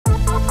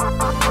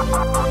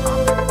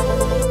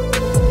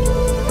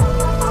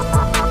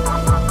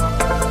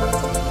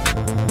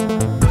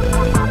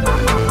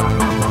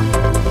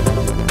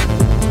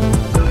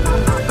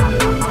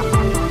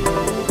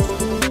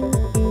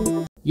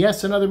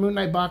yes, another Moon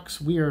Knight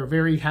box. We are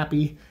very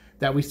happy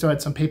that we still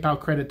had some PayPal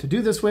credit to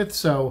do this with.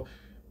 So,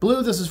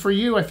 Blue, this is for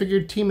you. I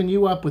figured teaming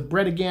you up with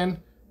Brett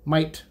again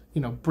might,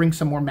 you know, bring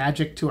some more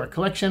magic to our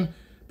collection.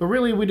 But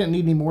really, we didn't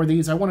need any more of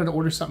these. I wanted to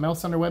order something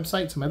else on their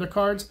website, some other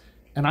cards,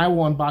 and I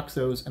will unbox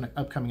those in an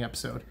upcoming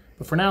episode.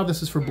 But for now,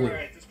 this is for Blue. All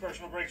right, this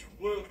personal breaks for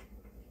Blue.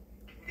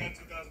 We got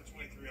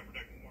 2023 Upper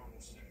Deck Marvel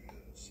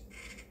Studios.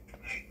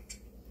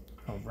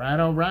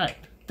 All right.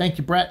 Thank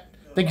you, Brett.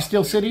 Thank you,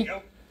 Steel City.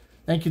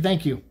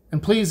 Thank you.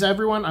 And please,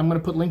 everyone, I'm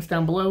going to put links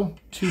down below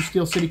to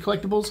Steel City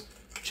Collectibles.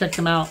 Check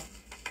them out.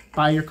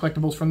 Buy your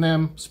collectibles from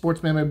them.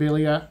 Sports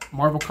memorabilia,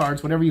 Marvel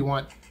cards, whatever you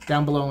want.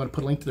 Down below, I'm going to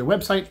put a link to their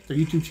website, their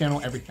YouTube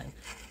channel, everything.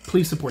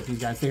 Please support these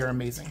guys. They are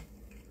amazing.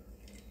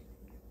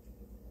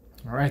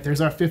 All right, there's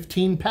our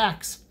 15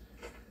 packs.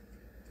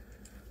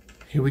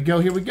 Here we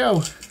go.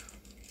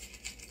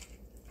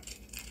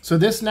 So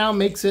this now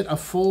makes it a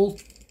full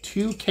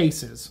 2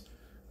 cases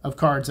of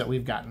cards that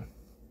we've gotten.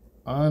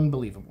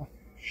 Unbelievable.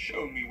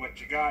 Show me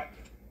what you got.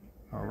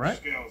 All right.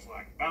 Scales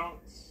like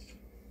balance.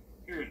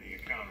 Here are the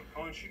account of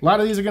punch. A lot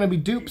of these are going to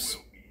be dupes.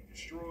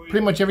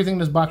 Pretty much everything in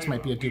this box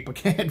might be a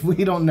duplicate.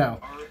 We don't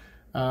know.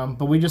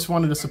 But we just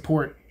wanted to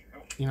support.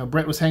 You know,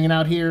 Brett was hanging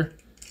out here.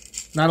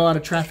 Not a lot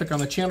of traffic on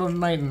the channel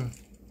tonight. And,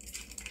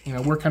 you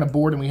know, we're kind of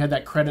bored and we had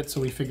that credit. So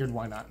we figured,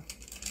 why not?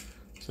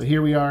 So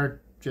here we are,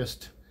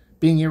 just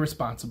being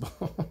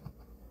irresponsible.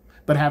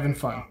 But having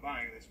fun.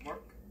 Buying this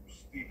Mark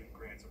Stephen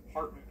Grant's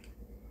apartment.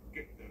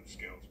 Get those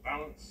scales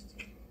balanced.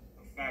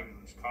 A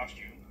fabulous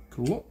costume.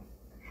 Cool.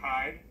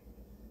 Hyde.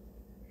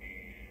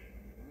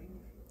 And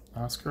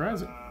Oscar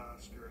Isaac.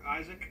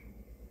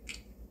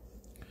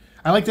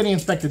 I like that he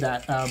inspected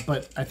that,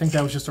 but I think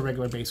that was just a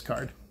regular base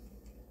card.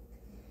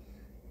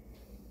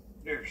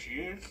 There she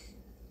is.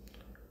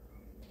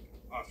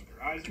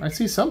 Oscar Isaac. I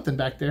see something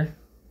back there.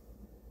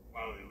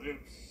 While he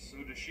lives, so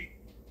does she.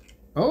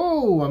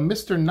 Oh, a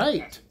Mr.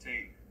 Knight.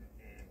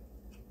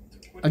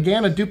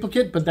 Again, a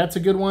duplicate, but that's a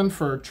good one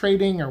for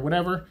trading or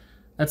whatever.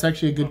 That's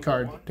actually a good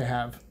card to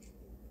have.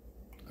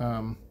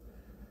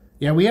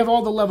 Yeah, we have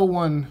all the level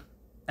 1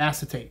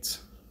 acetates.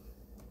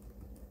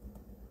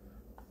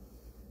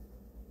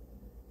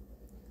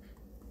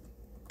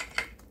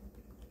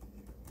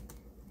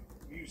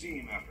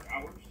 Museum After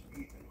Hours.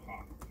 Ethan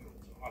Hawke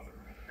builds author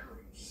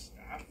Harrow's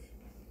staff.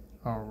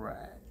 All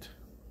right.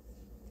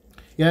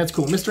 Yeah, that's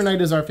cool. Mr. Knight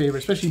is our favorite,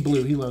 especially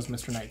Blue. He loves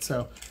Mr. Knight.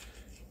 So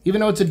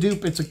even though it's a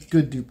dupe, it's a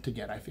good dupe to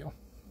get, I feel.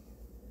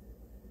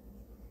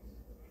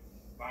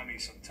 Buy me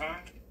some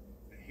time.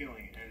 The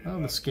healing ended.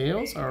 Oh, the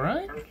scales. All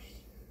right.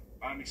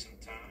 Buy me some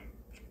time.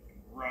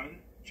 Run.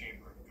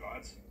 Chamber of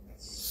Gods.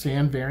 That's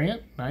Sand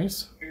variant.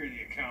 Nice. Here are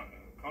the account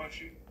of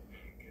Khonshu.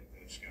 Get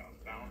those scales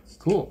balanced.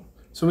 Cool.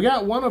 So we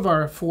got one of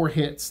our 4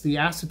 hits. The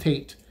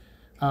acetate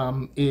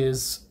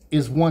is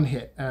 1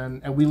 hit.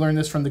 And we learned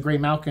this from the Gray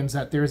Malkins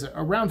that there's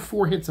around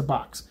 4 hits a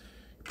box.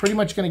 Pretty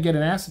much going to get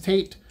an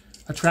acetate,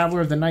 a Traveler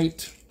of the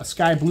Night, a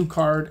Sky Blue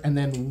card, and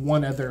then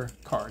 1 other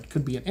card.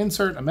 Could be an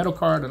insert, a metal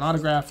card, an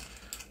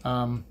autograph.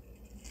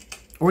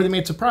 Or they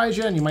may surprise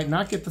you and you might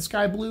not get the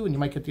Sky Blue and you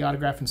might get the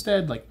autograph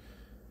instead. Like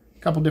a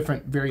couple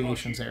different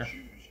variations there.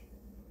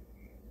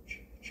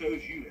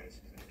 Chose you as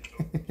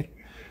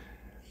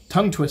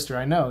Tongue twister,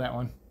 I know that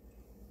one.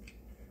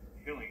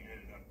 Healing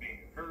ended up being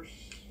a curse.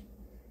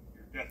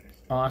 Your death is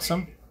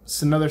Awesome.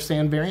 It's another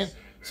sand variant.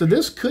 So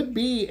this could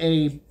be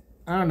a,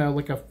 I don't know,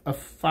 like a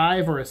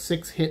 5 or a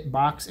 6 hit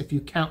box if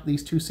you count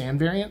these 2 sand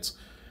variants.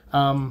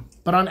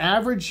 But on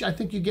average, I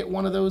think you get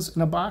 1 of those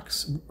in a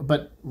box.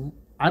 But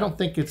I don't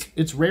think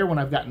it's rare when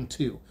I've gotten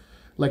 2.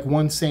 Like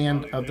 1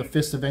 sand of the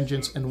Fist of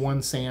Vengeance and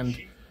 1 sand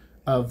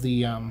of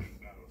the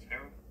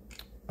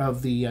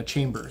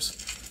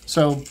Chambers.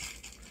 So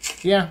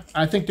yeah,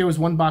 I think there was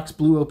 1 box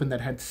Blue open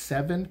that had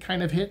 7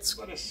 kind of hits,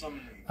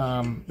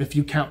 if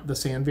you count the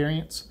sand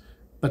variants.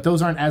 But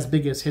those aren't as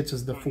big as hits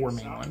as the 4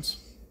 main ones.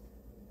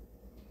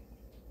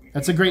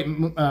 That's a great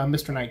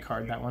Mr. Knight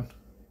card, that one.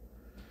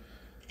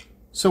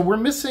 So we're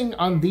missing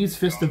on these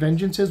Fist of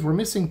Vengeances, we're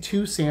missing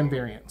 2 sand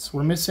variants.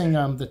 We're missing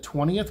the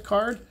 20th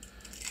card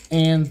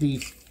and the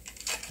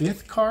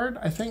 5th card,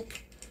 I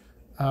think.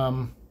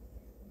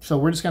 So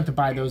we're just going to have to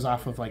buy those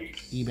off of like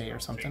eBay or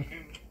something.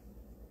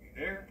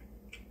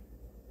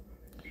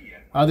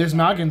 There's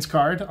Noggin's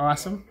card.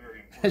 Awesome.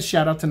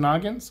 Shout out to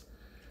Noggins.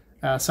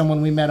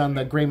 Someone we met on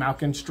the Gray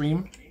Malkin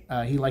stream.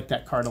 He liked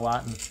that card a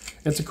lot, and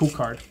it's a cool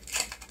card.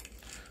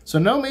 So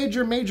no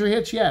major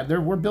hits yet.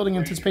 We're building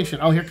anticipation.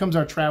 Oh, here comes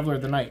our Traveler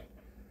of the Night.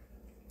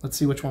 Let's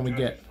see which one we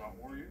get.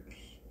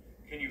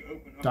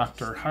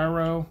 Dr.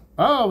 Haro.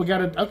 Oh, we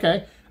got it.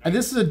 Okay.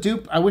 This is a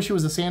dupe. I wish it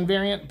was a sand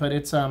variant, but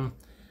it's a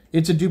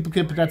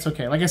duplicate, but that's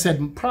okay. Like I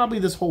said, probably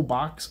this whole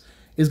box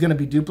is going to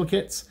be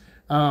duplicates.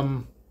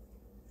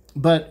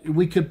 But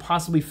we could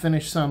possibly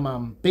finish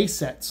some base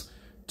sets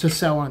to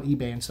sell on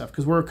eBay and stuff,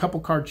 because we're a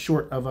couple cards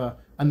short of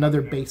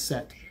another base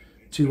set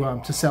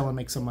to sell and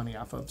make some money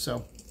off of.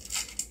 So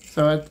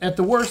at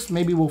the worst,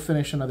 maybe we'll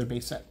finish another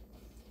base set.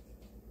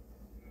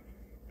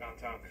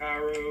 Downtown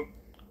Cairo,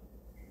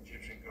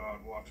 Egyptian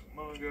God walks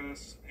among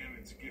us.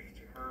 Ammon's gift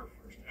to her.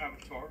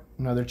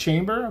 Another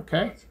chamber,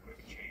 okay. That's a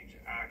quick change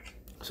of act.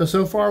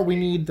 So far we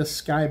need the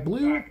sky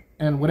blue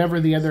and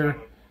whatever the other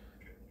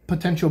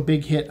potential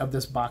big hit of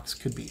this box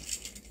could be.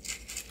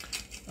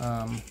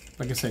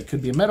 Like I said,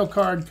 could be a metal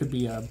card, could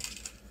be a,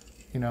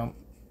 you know,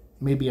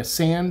 maybe a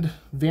sand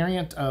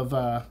variant of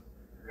a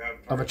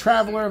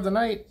Traveler of the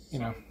Night, you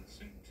know.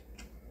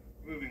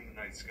 Moving the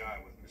night sky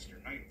with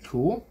Mr. Knight.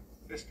 Cool.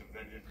 Fist of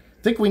Vengeance.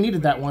 I think we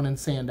needed that one in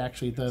sand,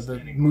 actually,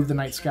 the move the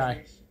night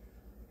sky.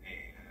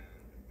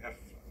 And F.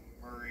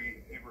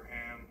 Murray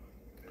Abraham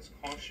as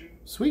Khonshu.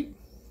 Sweet.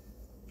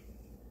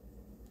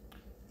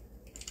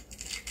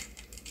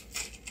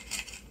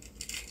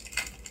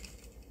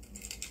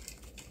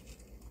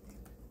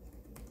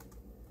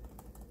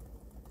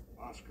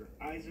 Oscar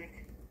Isaac.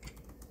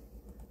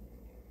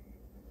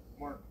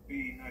 Mark,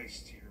 be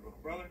nice to your little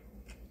brother.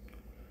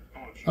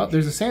 Oh,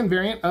 there's a sand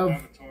variant of...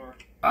 Avatar.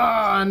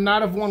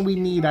 not of one we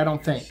need, I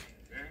don't think.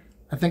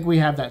 I think we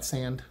have that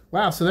sand.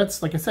 Wow, so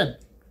that's, like I said,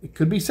 it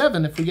could be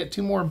 7 if we get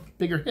 2 more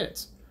bigger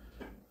hits.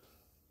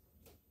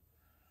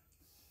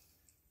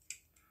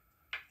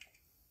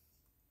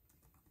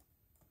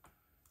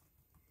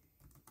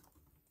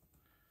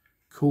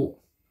 Cool.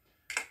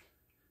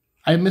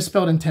 I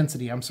misspelled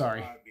intensity, I'm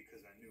sorry.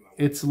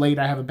 It's late,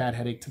 I have a bad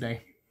headache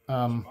today.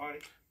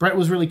 Brett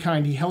was really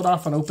kind. He held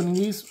off on opening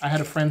these. I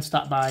had a friend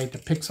stop by to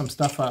pick some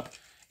stuff up.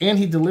 And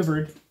he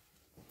delivered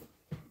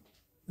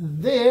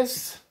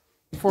this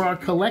for our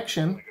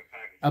collection,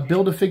 a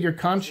Build-A-Figure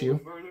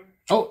Khonshu.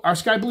 Oh, our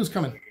Sky Blue's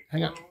coming.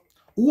 Hang on.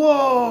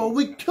 Whoa,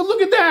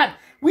 look at that.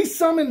 We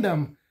summoned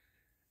them.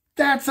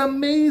 That's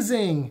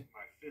amazing.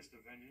 My Fist of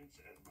Vengeance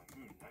as my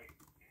Moon Knight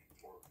and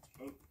for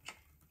boat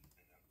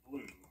and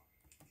blue.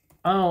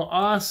 Oh,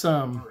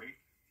 awesome. Murray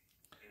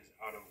is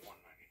out of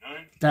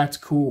 199. That's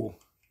cool.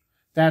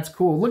 That's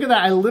cool. Look at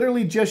that. I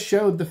literally just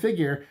showed the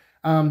figure.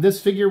 This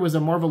figure was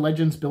a Marvel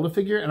Legends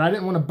Build-A-Figure, and I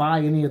didn't want to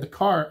buy any of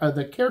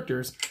the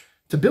characters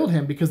to build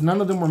him because none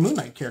of them were Moon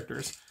Knight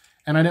characters.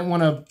 And I didn't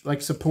want to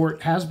like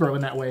support Hasbro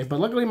in that way. But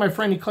luckily my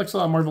friend, he collects a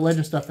lot of Marvel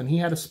Legends stuff, and he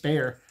had a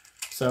spare.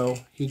 So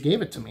he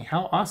gave it to me.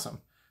 How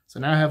awesome. So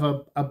now I have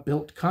a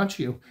built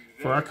Khonshu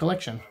for our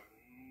collection.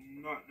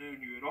 I've not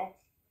known you at all.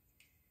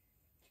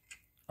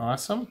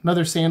 Awesome.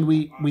 Another sand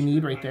we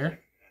need right there.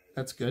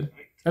 That's good.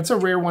 That's a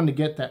rare one to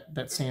get,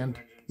 that sand,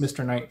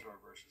 Mr. Knight. Avatar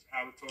versus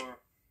Avatar.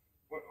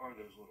 What are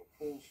those little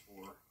pulls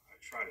for? I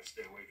try to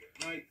stay awake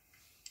at night.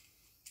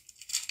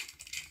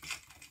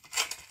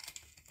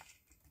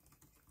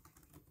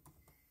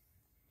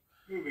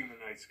 Moving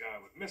the night sky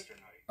with Mr.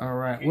 Knight. All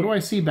right. What do I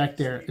see back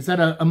there? Is that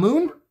a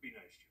moon? Be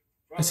nice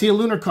to I see a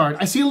lunar card.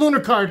 I see a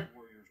lunar card.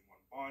 Warriors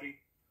one body.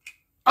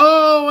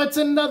 Oh, it's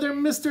another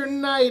Mr.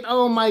 Knight.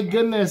 Oh my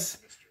goodness.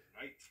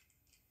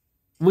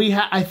 Mr.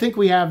 Knight. I think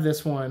we have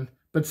this one,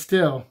 but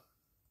still.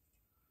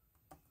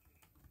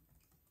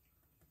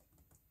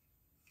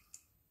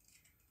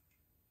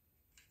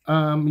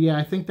 Yeah,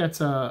 I think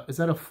that's is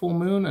that a full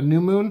moon? A new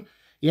moon?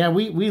 Yeah,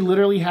 we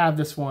literally have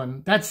this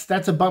one. That's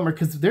a bummer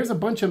because there's a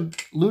bunch of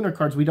lunar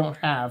cards we don't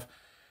have.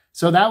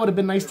 So that would have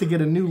been nice to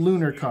get a new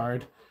lunar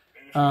card.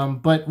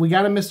 But we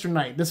got a Mr.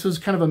 Knight. This was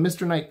kind of a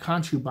Mr. Knight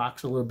Khonshu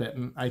box a little bit,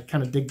 and I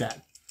kind of dig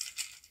that.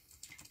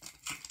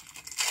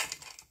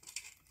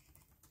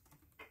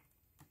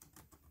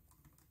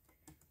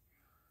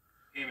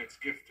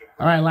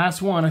 All right,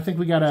 last one. I think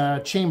we got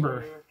a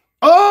chamber.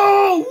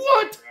 Oh,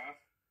 what?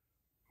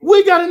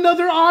 We got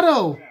another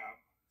auto.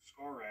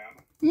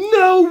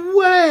 No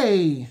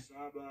way.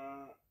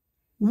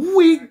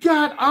 We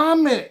got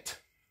Amit.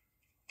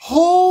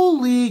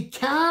 Holy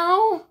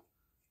cow.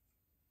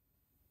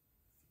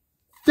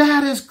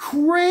 That is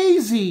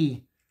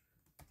crazy.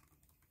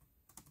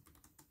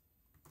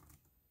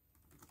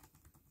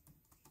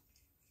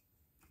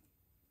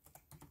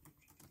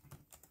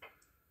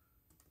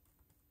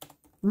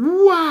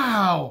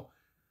 Wow.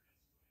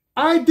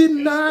 I did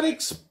not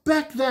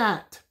expect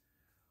that.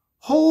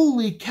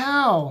 Holy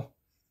cow.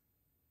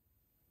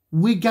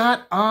 We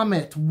got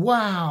Amit.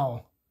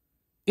 Wow.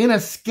 In a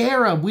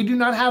scarab. We do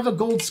not have a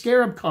gold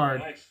scarab card.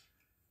 Nice.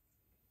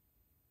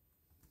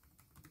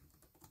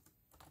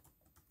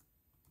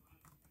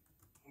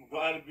 I'm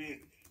glad to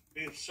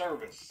be of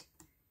service.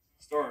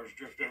 Stars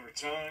drift over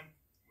time.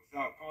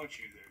 Without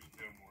Khonshu, there's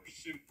no more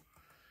soup.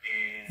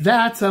 And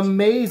that's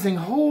amazing.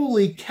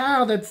 Holy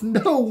cow. That's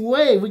no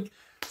way.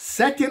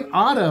 Second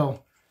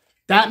auto.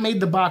 That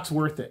made the box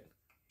worth it.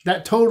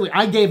 That totally.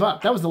 I gave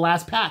up. That was the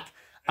last pack.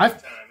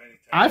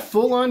 I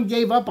full on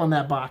gave up on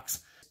that box.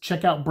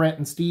 Check out Brett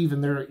and Steve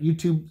and their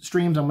YouTube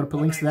streams. I'm going to put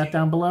links to that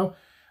down below.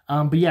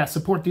 But yeah,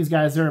 support these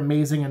guys. They're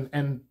amazing.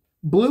 And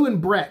Blue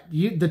and Brett,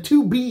 the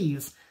two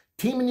Bs,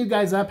 teaming you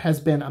guys up has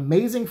been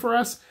amazing for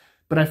us.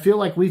 But I feel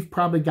like we've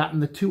probably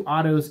gotten the 2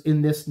 autos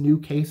in this new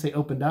case they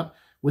opened up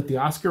with the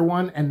Oscar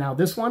one and now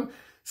this one.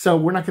 So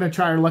we're not going to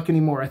try our luck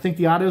anymore. I think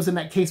the autos in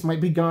that case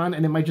might be gone,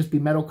 and it might just be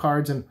metal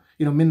cards and,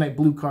 you know, Midnight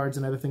Blue cards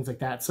and other things like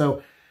that.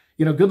 So,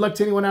 you know, good luck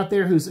to anyone out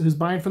there who's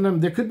buying from them.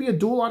 There could be a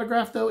dual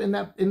autograph though in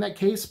that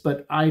case,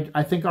 but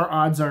I think our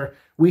odds are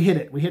we hit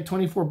it. We hit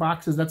 24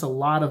 boxes. That's a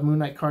lot of Moon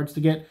Knight cards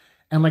to get,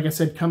 And like I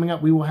said, coming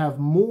up, we will have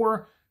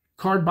more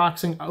card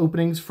boxing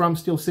openings from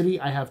Steel City.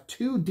 I have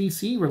 2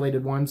 DC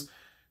related ones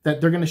that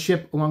they're going to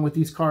ship along with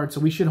these cards.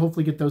 So we should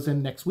hopefully get those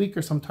in next week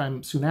or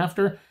sometime soon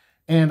after.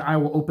 And I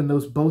will open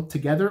those both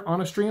together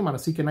on a stream, on a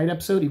Seek at Night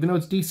episode. Even though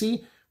it's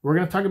DC, we're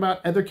going to talk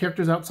about other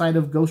characters outside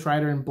of Ghost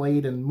Rider and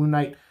Blade and Moon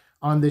Knight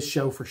on this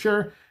show for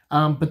sure.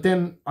 But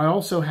then I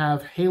also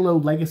have Halo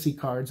Legacy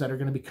cards that are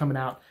going to be coming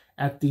out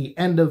at the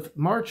end of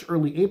March,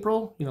 early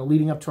April,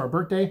 leading up to our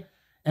birthday.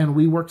 And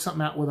we worked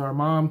something out with our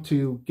mom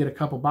to get a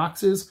couple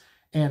boxes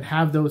and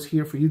have those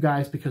here for you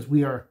guys because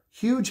we are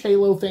huge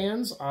Halo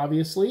fans,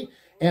 obviously.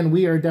 And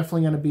we are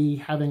definitely going to be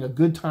having a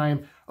good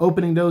time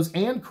opening those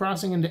and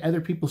crossing into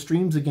other people's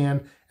streams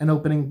again and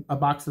opening a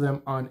box of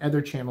them on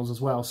other channels as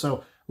well. So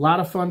a lot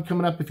of fun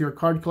coming up if you're a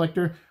card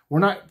collector. We're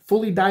not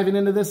fully diving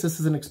into this.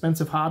 This is an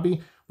expensive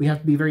hobby. We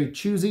have to be very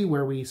choosy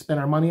where we spend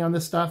our money on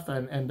this stuff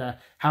and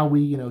how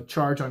we,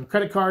 charge on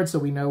credit cards so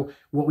we know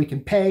what we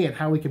can pay and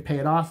how we can pay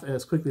it off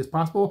as quickly as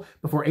possible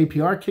before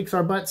APR kicks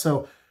our butt.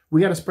 So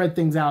we got to spread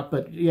things out.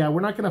 But yeah,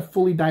 we're not going to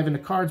fully dive into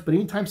cards, but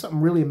anytime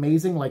something really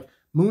amazing like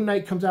Moon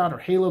Knight comes out or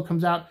Halo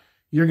comes out,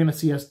 you're going to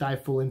see us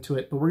dive full into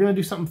it. But we're going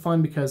to do something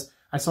fun because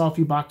I saw a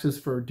few boxes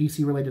for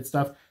DC related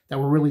stuff that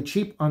were really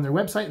cheap on their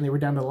website and they were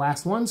down to the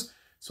last ones.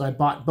 So I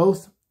bought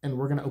both and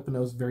we're going to open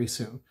those very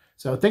soon.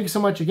 So thank you so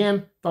much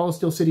again. Follow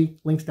Steel City.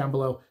 Links down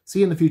below. See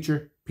you in the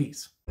future.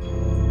 Peace.